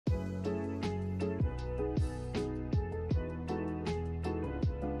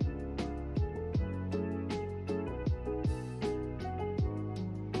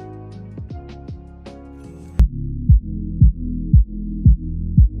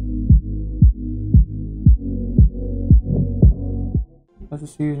as a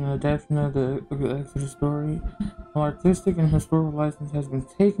series and adaptation of the Exodus story. While artistic and historical license has been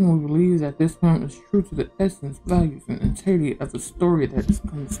taken, we believe that this film is true to the essence, values, and integrity of the story that is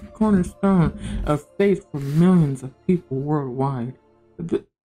the cornerstone of faith for millions of people worldwide.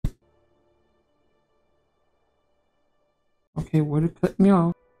 Okay, way to cut me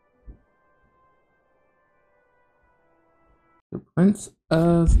off. The Prince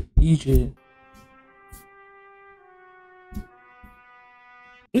of Egypt.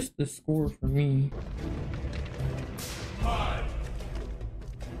 It's the score for me.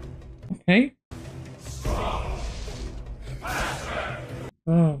 Okay.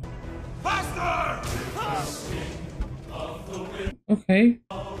 Oh. Okay.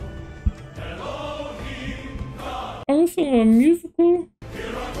 Also a musical?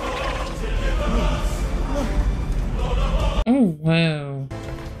 Oh wow.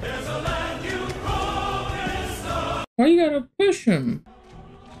 Why you gotta push him?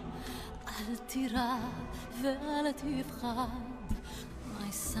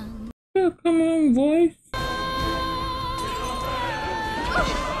 Oh, come on, voice.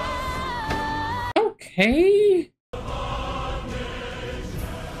 Okay.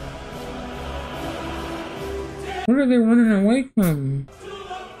 What are they running away from?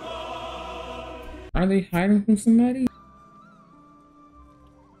 Are they hiding from somebody?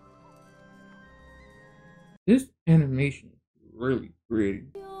 This animation is really pretty.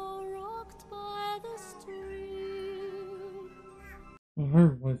 Oh,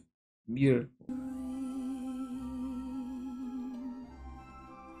 her was beautiful.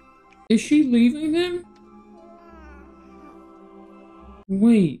 Is she leaving them?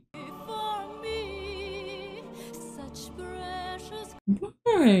 Wait.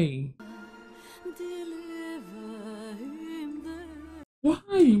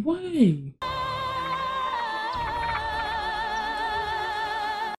 Why? Why?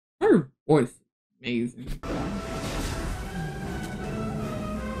 Her voice is amazing.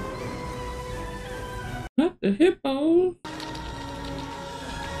 Not the hippos.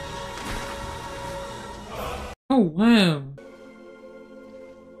 Oh wow.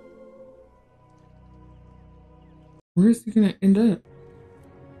 Where's he gonna end up?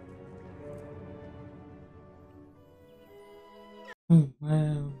 Oh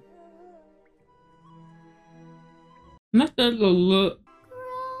wow. Not that little look.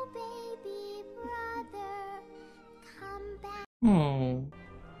 Grow, baby brother, come back. Oh. Mommy.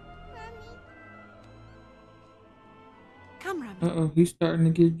 Come, Rami. Uh-oh, he's starting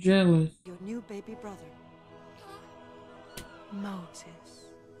to get jealous. Your new baby brother, Moses.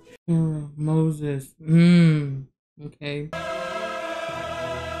 Moses. Okay.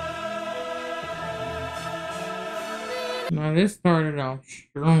 Now this started off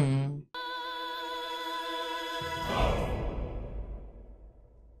strong.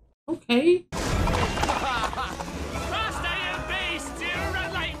 Okay.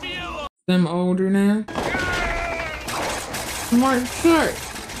 Them older now. Smart short.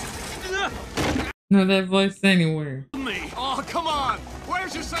 No, that voice anywhere. Oh, come on!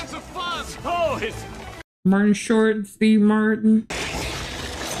 Where's your sense of fun? Oh, it's Martin Short and Steve Martin.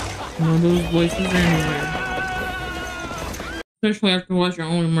 No, those voices anywhere. Especially after watching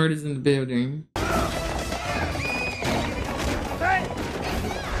Only Murders in the Building.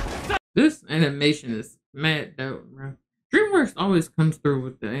 This animation is mad dope, bro. DreamWorks always comes through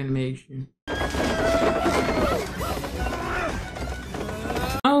with the animation.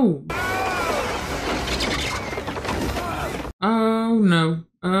 Oh. Oh no.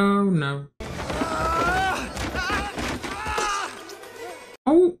 Oh no.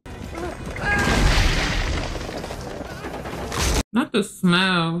 Oh. Not the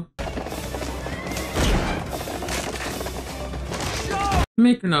smile.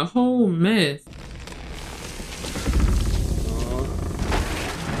 Making a whole mess.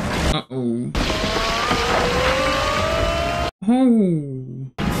 Uh-oh.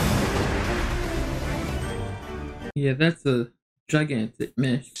 Oh. Yeah, that's a gigantic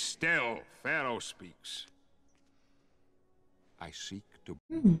mess. still Pharaoh speaks. I seek to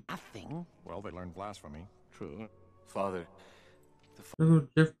Nothing. Well, they learned blasphemy. true. Father, Oh,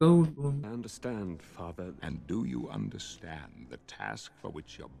 Jeff Goldblum. I understand, Father. And do you understand the task for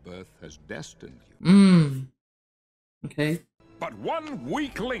which your birth has destined you? Okay. But one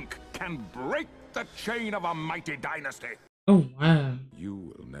weak link can break the chain of a mighty dynasty. Oh, wow. You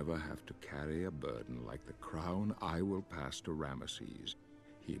will never have to carry a burden like the crown I will pass to Ramesses.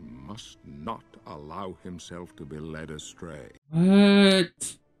 He must not allow himself to be led astray.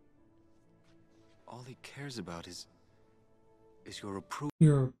 What? All he cares about is your approval.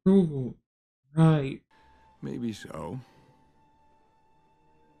 Your approval. Right. Maybe so.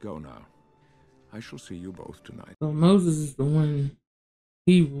 Go now. I shall see you both tonight. So Moses is the one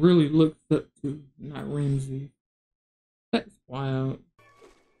he really looks up to, not Ramsey. That's wild.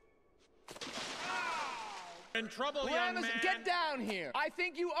 In trouble, young man. Get down here. I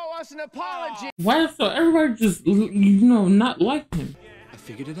think you owe us an apology. Why so everybody just, not like him? I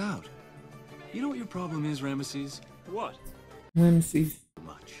figured it out. You know what your problem is, Ramesses? What? Ramsey.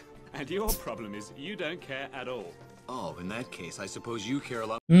 Much. And your problem is you don't care at all. Oh, in that case, I suppose you care a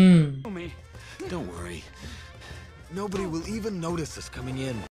lot. Me. Don't worry. Nobody will even notice us coming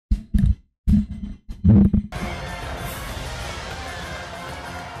in.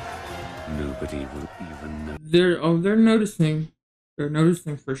 Nobody will even know. They're noticing. They're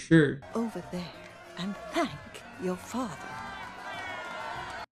noticing for sure. Over there and thank your father.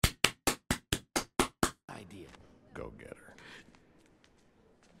 Idea. Go get her.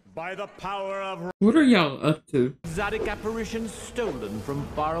 By the power of What are y'all up to? exotic apparitions stolen from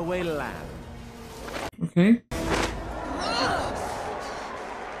faraway land. Okay.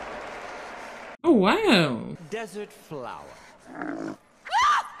 Oh wow. Desert flower.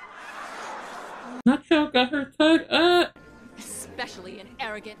 Not y'all got her tied up. Especially an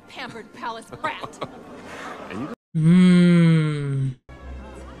arrogant, pampered palace brat. None.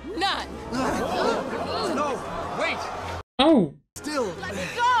 No, wait. Oh. Still. Let me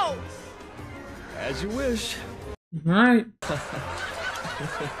go! As you wish. Right.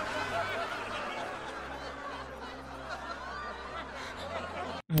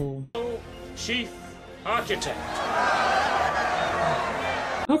 Oh. Chief Architect.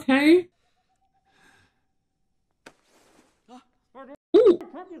 Okay. Ooh.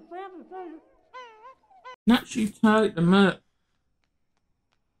 Not she tied them up.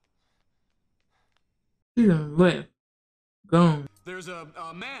 She done left. Gone. There's a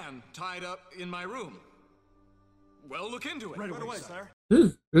man tied up in my room. Well, look into it. Right away, sir. This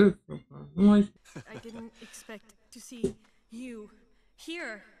is good so far. I'm like, I didn't expect to see you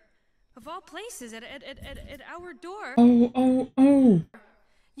here. Of all places, at our door. oh.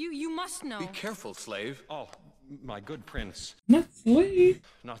 You must know. Be careful, slave. Oh, my good prince. Not slave.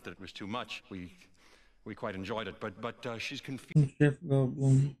 Not that it was too much. We quite enjoyed it, but she's confused. Chef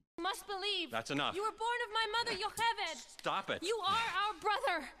Goldblum. You must believe. That's enough. You were born of my mother, Yocheved. Stop it. You are our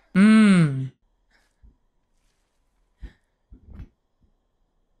brother.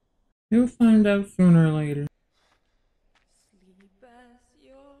 You'll find out sooner or later. Sleep as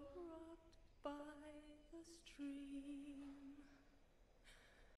you're rocked by the stream.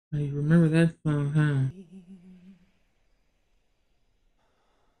 Oh, you remember that song, huh?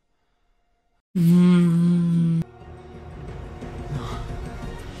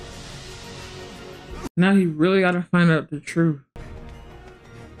 Now he really gotta find out the truth.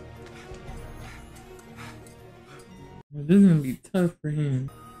 Well, this is gonna be tough for him.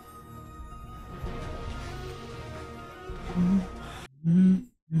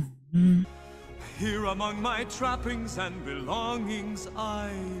 Here among my trappings and belongings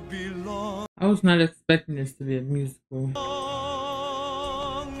I belong. I was not expecting this to be a musical.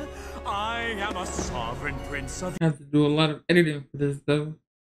 I am a sovereign prince of I have to do a lot of editing for this though.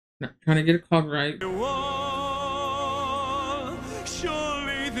 Not trying to get it copyright.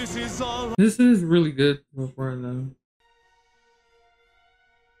 Surely this is all. This is really good so far though.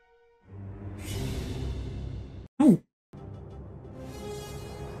 Oh.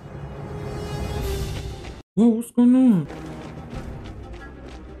 Whoa, what's going on?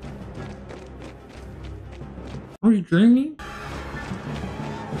 Are you dreaming?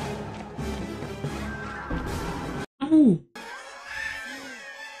 Oh.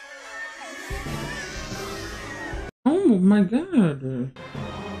 Oh my god.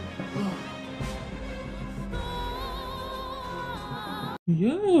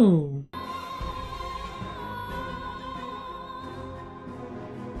 Yo.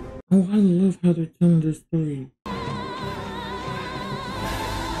 Oh, I love how they're telling this story.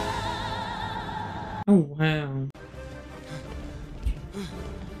 Oh, wow.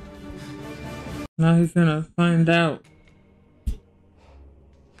 Now he's gonna find out.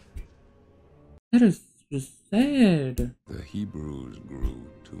 That is just sad. The Hebrews grew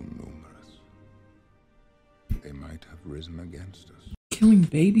too numerous. They might have risen against us. Killing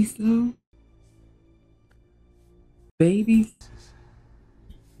babies, though? Babies?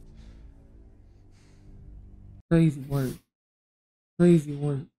 Crazy work. Crazy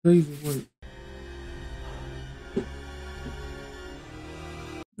work. Crazy work.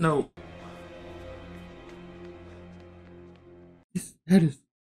 No. That is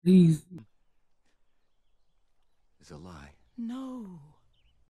crazy. It's a lie.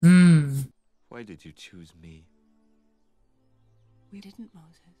 No. 。 . 。 . 。 . 。 . 。 . 。 . 。 . 。 . 。 . 。 . 。 . 。 . 。 . 。 . 。 。 . 。 。 。 。 。 。 . 。 Why did you choose me? 。 . 。 . We didn't,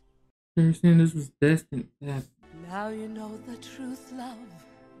 Moses. They're saying this was destined to happen. Now you know the truth, love.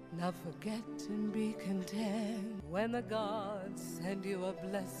 Now forget and be content. When the gods send you a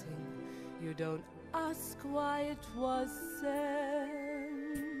blessing, you don't ask why it was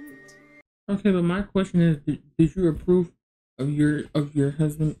sent. Okay, but my question is, did you approve of your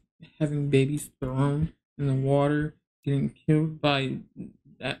husband having babies thrown in the water, getting killed by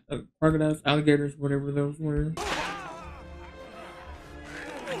crocodiles, alligators, whatever those were?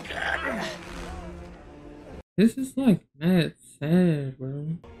 This is like mad sad,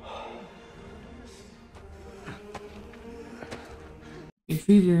 bro. If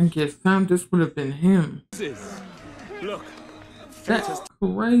he didn't get found, this would have been him. Look. That's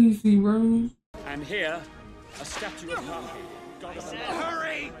crazy, bro. And here, a statue of Harvey.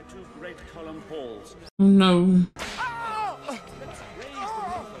 Hurry! By two great column halls. Oh no.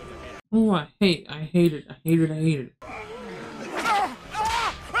 Oh, I hate it.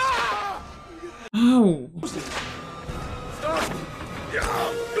 Oh.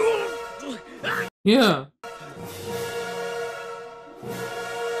 Yeah.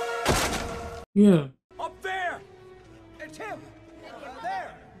 Yeah. Up there! It's him!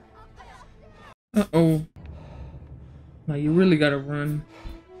 There! Uh-oh. Now you really gotta run.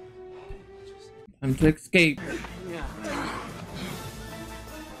 Time to escape.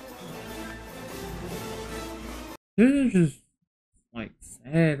 This is just like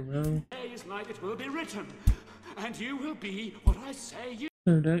sad, bro. Days like it will be written, and you will be what I say you.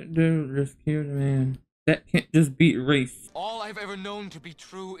 Sir, that dude just killed a man. That can't just be erased. All I've ever known to be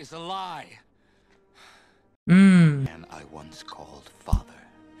true is a lie. And I once called father.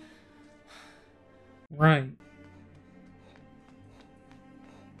 right.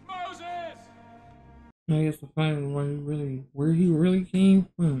 Moses! I guess to find where he really came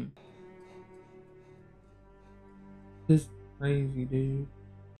from. This is crazy, dude.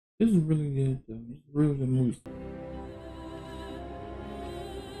 This is really good, though. It's a really good movie.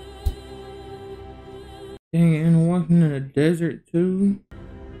 Dang, and walking in a desert, too.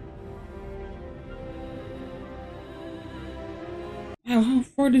 Wow, how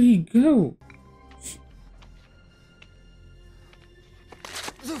far did he go?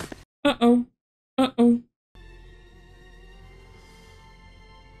 Uh-oh. Uh-oh.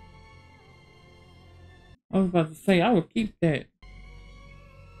 I was about to say, I would keep that.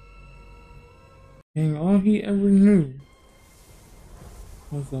 Dang, all he ever knew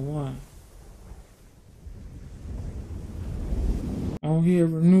was a lie. All he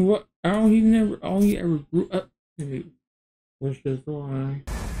ever knew, all he ever grew up to do was just a lie.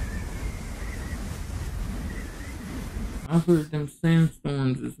 I heard them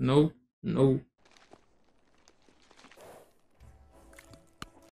sandstorms is no. Nope.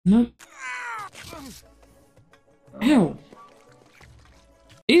 Ew.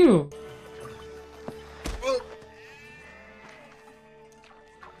 Ew.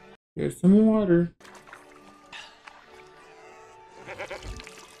 Here's some water.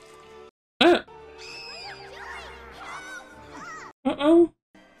 Uh-oh.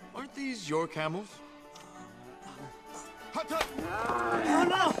 Aren't these your camels? Oh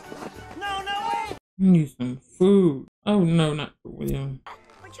no! No, wait! We need some food. Oh no, not for William.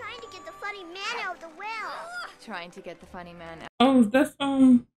 We're trying to get the funny man out of the well. Trying to get the funny man out. Oh, that's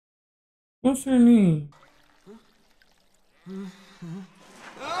what's her name?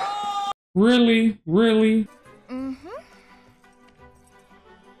 Really?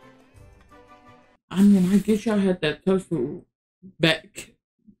 I mean, I guess y'all had that tussle back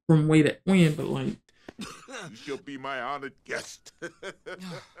from way back when, but like. You shall be my honored guest.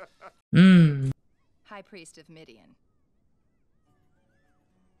 High Priest of Midian.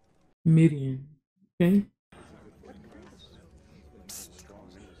 Midian. Okay.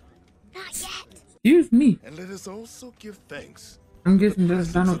 Not yet. Excuse me. And let us also give thanks. I'm guessing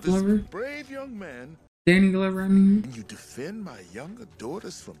that's Donald Glover. Brave young man. Danny Glover, I mean. When you defend my younger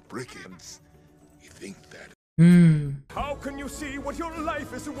daughters from brigands, you think that. How can you see what your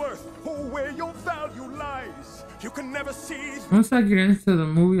life is worth, or where your value lies? You can never see. Once I get into the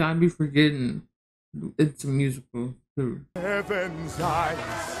movie, I'll be forgetting it's a musical too. Heaven's eyes.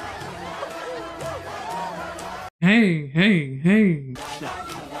 Hey.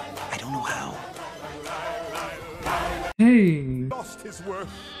 I don't know how. Hey. Lost his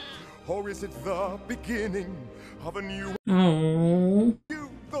worth, or is it the beginning of a new? Oh.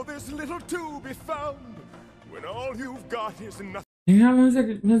 Though there's little to be found, when all you've got is nothing. Hey, how long has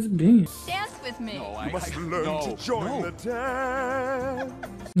it been? Dance with me. You must learn to join the dance.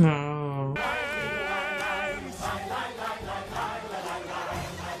 No.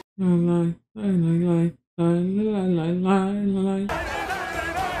 I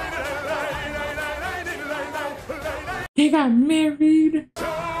They got married. So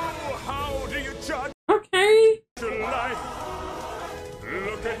how do you judge Okay. your life?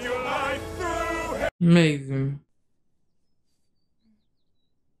 Look at your life through. Amazing.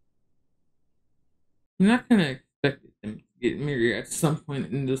 And I kind of expected them to get married at some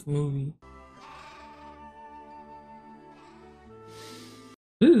point in this movie.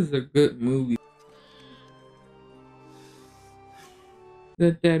 This is a good movie.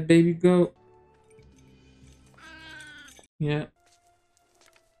 Let that baby go. Yeah.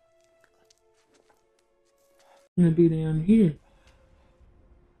 I'm gonna be down here.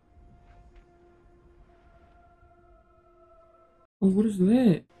 Oh, what is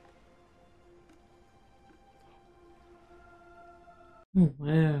that? Oh,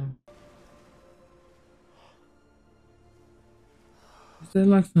 wow. Is that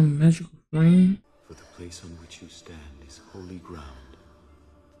like some magical flame? For the place on which you stand is holy ground.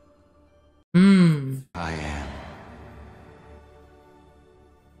 I am.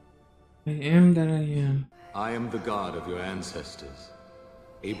 I am that I am. I am the God of your ancestors,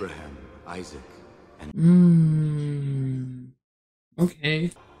 Abraham, Isaac, and... Okay.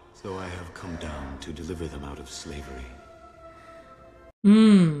 So I have come down to deliver them out of slavery.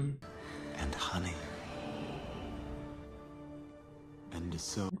 And honey. And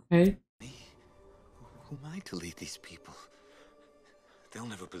so... Okay. Who am I to lead these people? They'll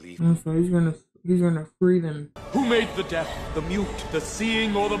never believe me. So he's gonna free them. Who made the deaf, the mute, the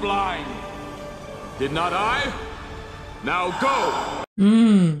seeing, or the blind? Did not I? Now go!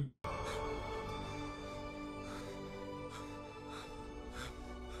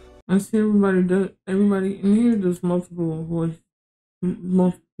 I see everybody in here does multiple voice,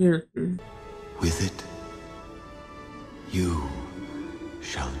 multiple characters. With it, you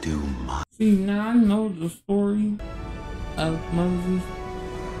shall do my... See, now I know the story of Moses,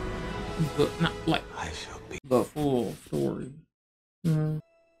 but not like I shall be the full story.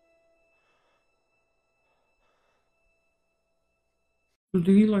 So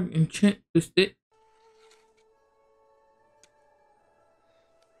did he like enchant the stick?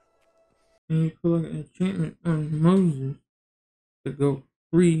 And he put like an enchantment on Moses to go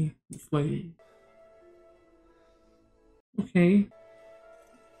free the slave. Okay.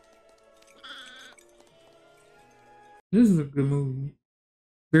 This is a good movie.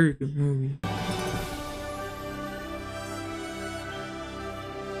 Very good movie.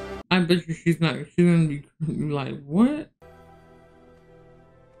 I bet you she's gonna be like, what?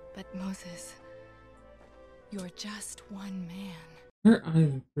 But Moses, you're just one man. Her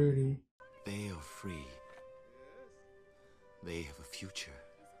eyes are pretty. They are free. They have a future.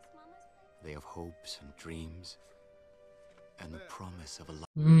 They have hopes and dreams. And the promise of a life.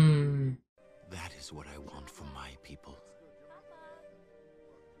 That is what I want for my people.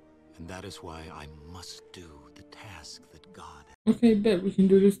 And that is why I must do the task that God... Okay, bet we can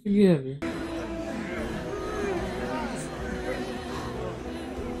do this together.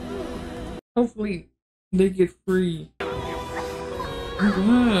 Hopefully, they get free.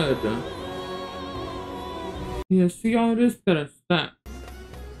 Oh, God. Yeah, see, all this gotta stop.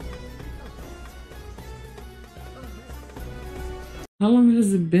 How long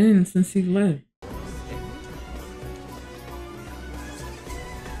has it been since he left?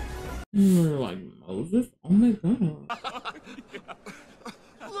 You're like, Moses? Oh my God.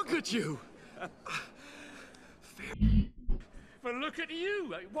 Look at you! But look at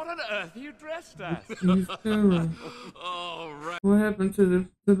you! What on earth are you dressed as? All right. What happened to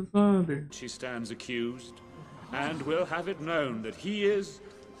the father? She stands accused, and we'll have it known that he is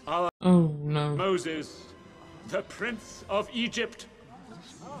our Moses, the Prince of Egypt.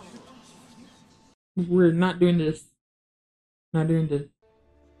 We're not doing this. Not doing this.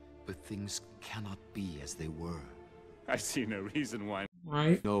 But things cannot be as they were. I see no reason why.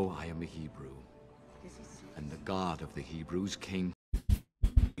 Right? No, I am a Hebrew. And the God of the Hebrews came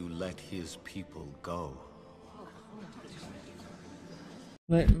to let his people go.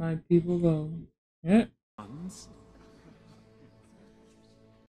 Let my people go. Yeah.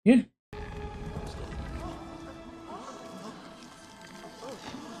 Yeah.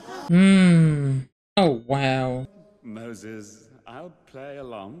 Oh, wow. Moses, I'll play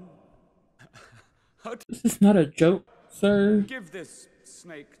along. This is not a joke, sir. Give this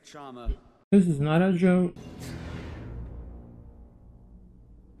snake charmer. This is not a joke.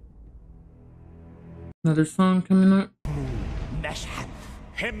 Another song coming up. Meshach,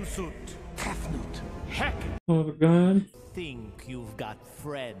 Hemsut, Tefnut, Hek. Oh, the God. Think you've got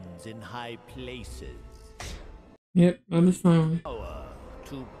friends in high places. Yep, another song. Power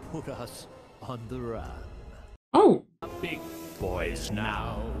to put us on the run. Oh! Big boys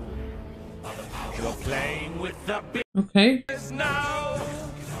now. You're playing with the big Okay. boys now.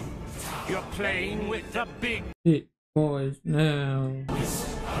 You're playing with the big boys now.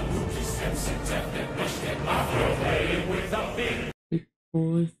 Big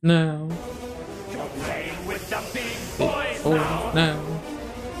boys now. You're playing with the big Boys boys now.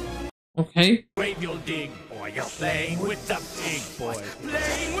 Okay. Wave your dig, boy. You're playing with the big boys.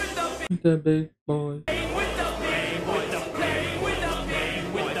 Playing with The big boys.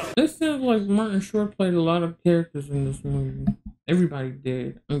 This sounds like Martin Short played a lot of characters in this movie. Everybody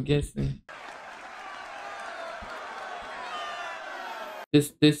did, I'm guessing.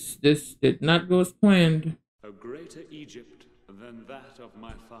 This did not go as planned. A greater Egypt than that of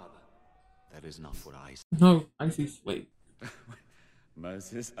my father. That is not what I see. No, I see slaves.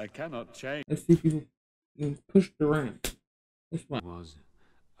 Moses, I cannot change. I see people being pushed around. That's why. Was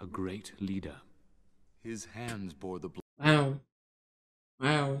a great leader. His hands bore the blood. Wow.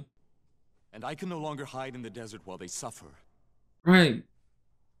 Wow. And I can no longer hide in the desert while they suffer. Right.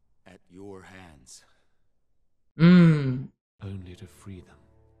 At your hands. Only to free them.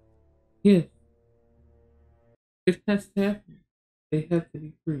 Yes. It has to happen. They have to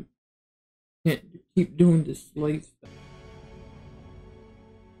be free. Can't keep doing this slave stuff.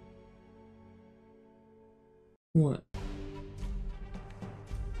 What?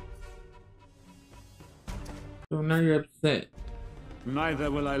 So now you're upset. Neither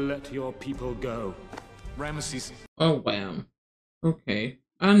will I let your people go. Ramesses. Oh, wow. Okay.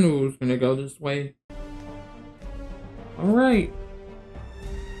 I knew it was gonna go this way. Alright.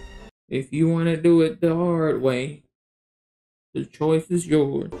 If you want to do it the hard way, the choice is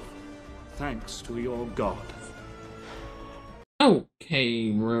yours. Thanks to your God.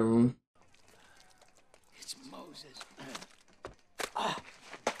 Okay, bro. It's Moses.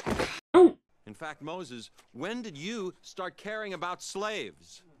 Oh! In fact, Moses, when did you start caring about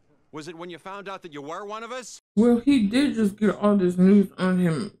slaves? Was it when you found out that you were one of us? Well, he did just get all this news on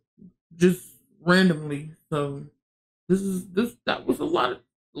him just randomly, so that was a lot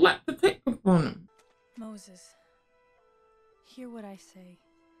to take up on him. Moses, hear what I say.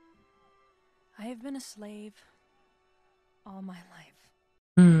 I have been a slave all my life.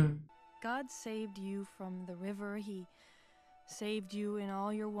 God saved you from the river. He saved you in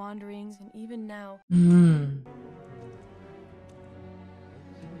all your wanderings, and even now.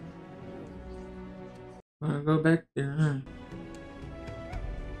 Wanna go back there, huh?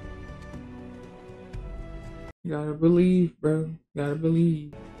 You gotta believe, bro. You gotta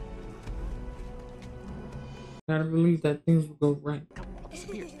believe. Gotta believe that things will go right. Now,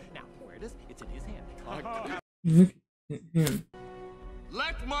 where it is? It's in his hand. Look at him.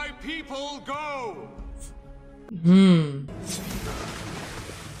 Let my people go!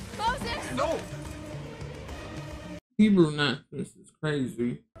 Moses! No! Hebrew not this is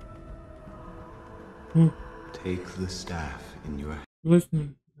crazy. Take the staff in your hand.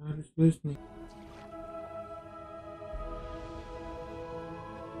 Listening. God is listening.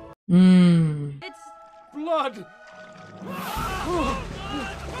 It's Blood!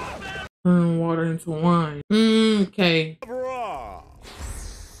 Turn water into wine. Okay.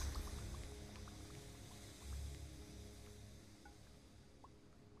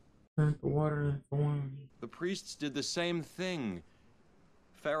 Turn the water into wine. The priests did the same thing.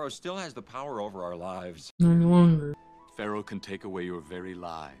 Pharaoh still has the power over our lives. No longer. Pharaoh can take away your very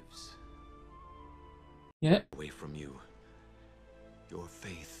lives. Yep. Away from you. Your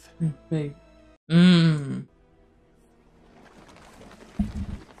faith. Faith.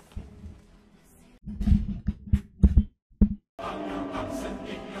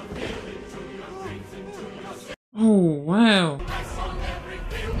 Oh, wow.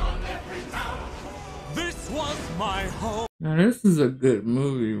 This was my home. Now, this is a good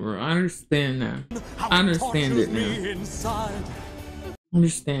movie, bro. I understand now. I understand it now.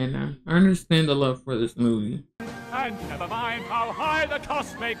 Understand now. I understand the love for this movie. And never mind how high the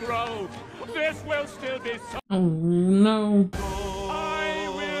cost may grow, this will still be so. Oh, no. I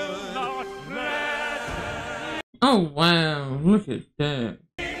will not let. Oh, wow. Look at that.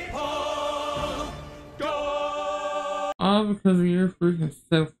 All because of your freaking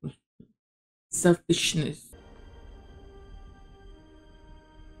selfishness.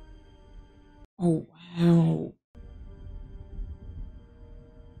 Oh, wow.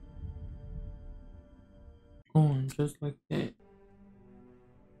 Going just like that.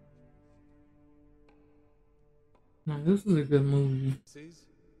 Now, this is a good movie.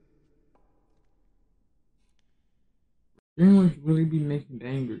 Dreamers really be making me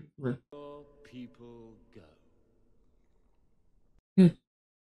angry. Your people go. Yes.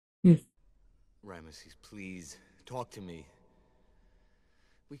 Yes. Ramesses, please, talk to me.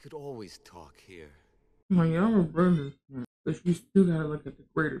 We could always talk here. My younger brother, but you still gotta look at the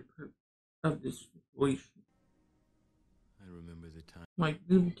greater purpose of this situation. I remember the time. Like,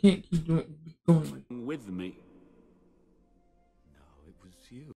 you can't keep going like with me. No, it was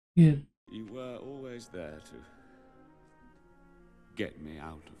you. Yeah. You were always there to get me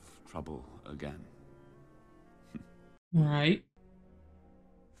out of trouble again. Right.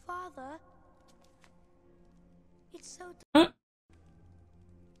 Father, it's so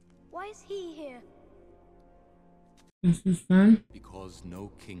why is he here? Is his son? Because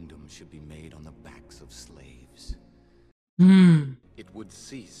no kingdom should be made on the backs of slaves. It would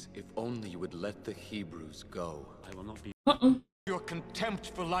cease if only you would let the Hebrews go. I will not be. Your contempt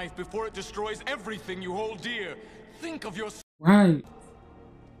for life before it destroys everything you hold dear. Think of your... Right.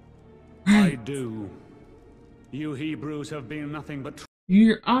 I do. You Hebrews have been nothing but...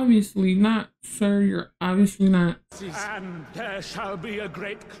 You're obviously not, sir. You're obviously not. And there shall be a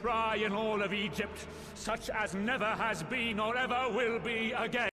great cry in all of Egypt, such as never has been or ever will be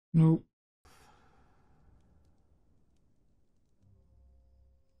again. Nope.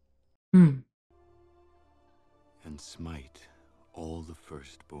 And smite all the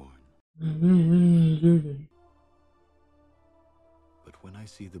firstborn. But when I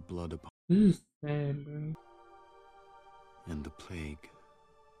see the blood upon... This is sad, bro. And the plague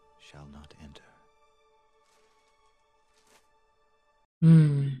shall not enter.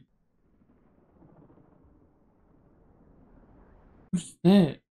 What's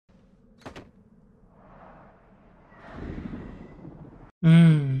that?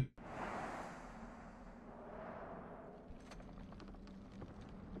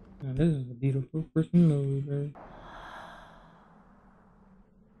 Now, this is a beautiful freaking movie, bro.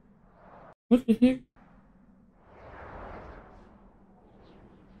 What the heck?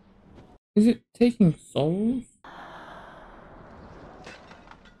 Is it taking souls?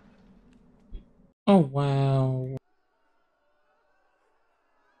 Oh, wow.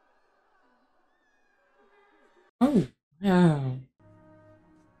 Oh, wow.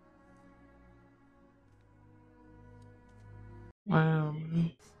 Wow.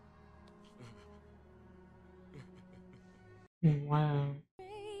 Wow.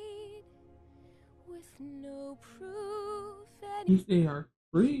 With no proof At least they are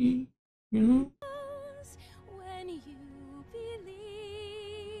free, you know? when you believe.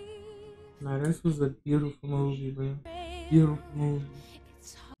 Nah, this was a beautiful movie, bro. Beautiful movie.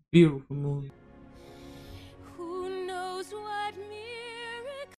 Beautiful movie. Who knows what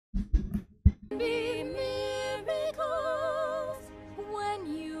be miracles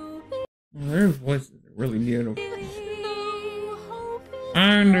when you Their voices are really beautiful.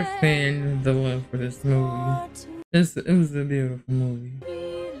 I understand the love for this movie. It was a beautiful movie.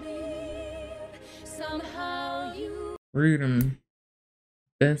 Freedom.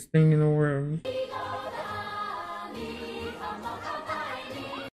 Best thing in the world.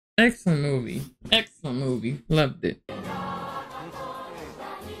 Excellent movie. Excellent movie. Loved it.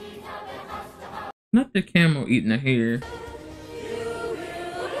 Not the camel eating the hair.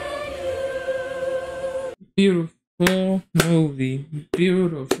 Beautiful movie.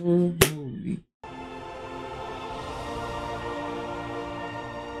 Beautiful movie.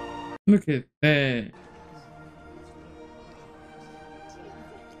 Look at that.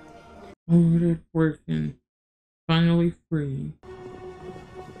 Oh, that's working. Finally free.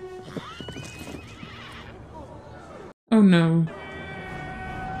 Oh no.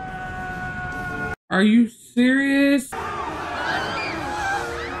 Are you serious?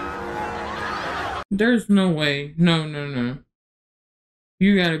 There's no way. No, no, no.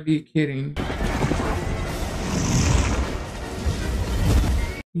 You gotta be kidding.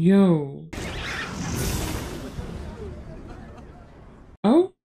 Yo.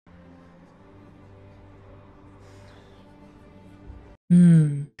 Oh?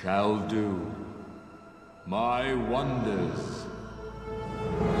 Shall do my wonders.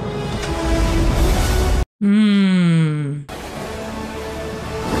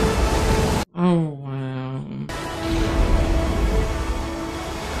 Oh, wow.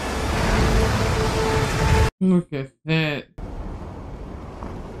 Look at that.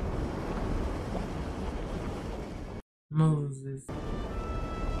 Moses.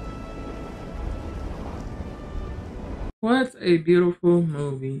 What a beautiful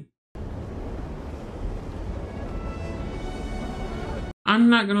movie. I'm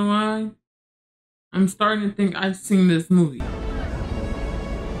not gonna lie. I'm starting to think I've seen this movie.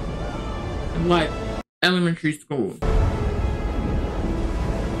 In like elementary school.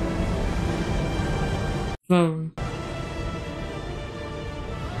 So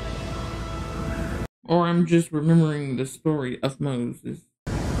or I'm just remembering the story of Moses.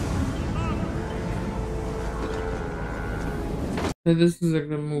 So this is a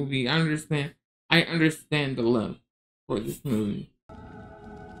good movie. I understand the love for this movie.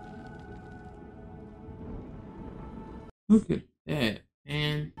 Look at that,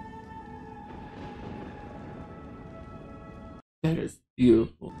 man. That is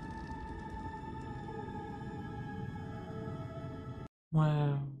beautiful.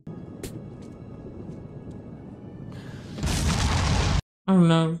 Wow. Oh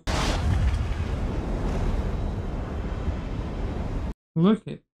no. Look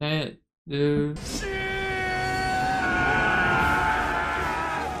at that, dude.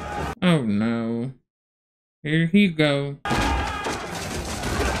 Oh no. Here he go.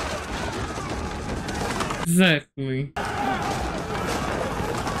 Exactly.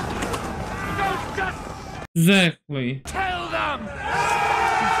 Exactly. Kill them!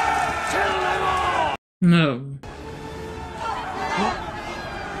 Kill them all! No.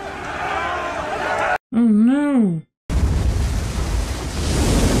 Oh no.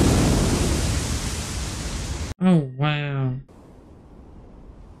 Oh wow.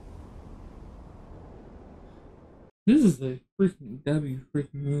 This is a freaking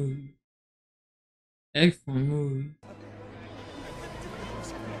freaking movie. Excellent movie.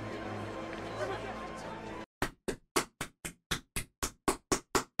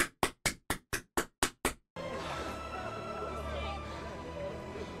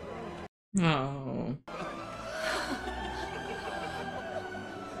 Oh.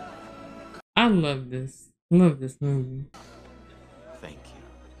 I love this. Love this movie. Thank you.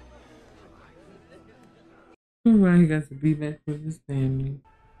 I'm glad he got to be back with his family.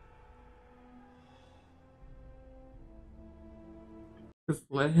 Just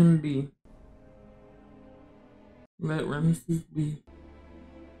let him be. Let Ramesses be.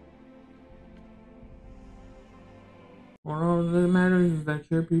 All that matters is that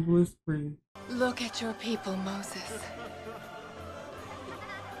your people is free. Look at your people, Moses.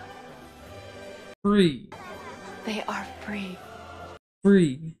 Free. They are free.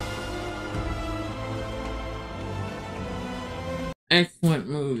 Free. Excellent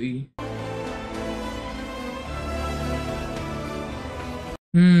movie.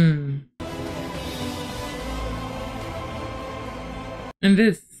 And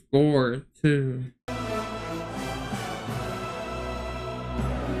this score too.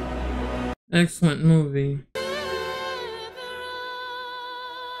 Excellent movie.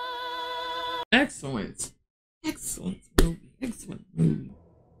 Excellent. Excellent movie. Excellent movie.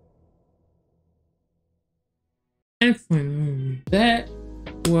 Excellent movie. That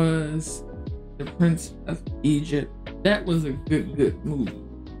was The Prince of Egypt. That was a good movie.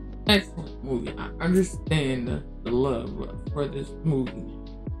 Excellent movie. I understand the love for this movie.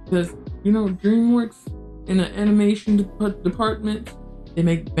 Because, you know, DreamWorks in the animation department, they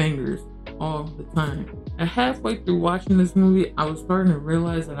make bangers all the time. And halfway through watching this movie, I was starting to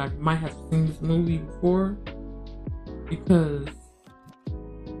realize that I might have seen this movie before, because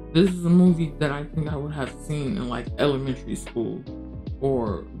this is a movie that I think I would have seen in like elementary school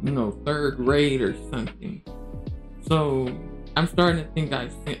or, you know, 3rd grade or something. So I'm starting to think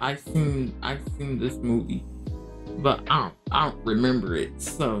I've seen this movie, but I don't remember it.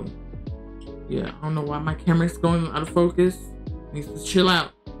 So yeah, I don't know why my camera's going out of focus. It needs to chill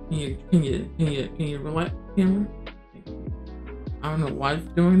out. Can you relax, camera? I don't know why it's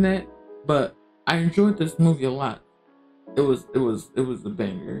doing that, but I enjoyed this movie a lot. It was a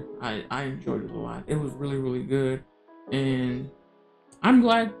banger. I enjoyed it a lot. It was really good, and I'm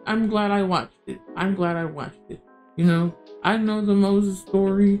glad I watched it. I'm glad I watched it. You know, I know the Moses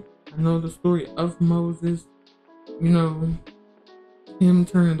story. I know the story of Moses. You know, him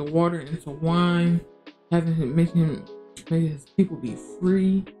turning the water into wine, making his people be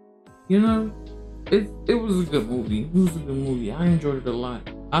free. You know, it was a good movie. It was a good movie. I enjoyed it a lot.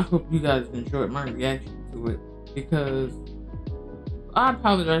 I hope you guys enjoyed my reaction to it, because I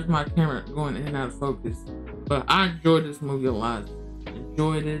apologize for my camera going in and out of focus, but I enjoyed this movie a lot.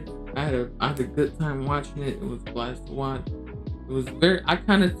 Enjoyed it. I had a good time watching it. It was a blast to watch. It was I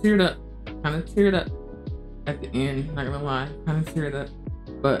kind of teared up at the end, not gonna lie, kind of teared up,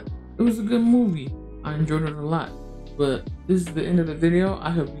 but it was a good movie. I enjoyed it a lot. But this is the end of the video. I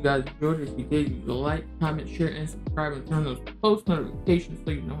hope you guys enjoyed it. If you did, you can like, comment, share, and subscribe, and turn those post notifications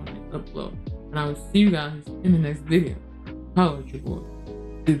so you know when I upload. And I will see you guys in the next video. Holla at your boy.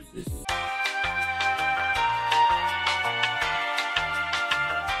 Deuces.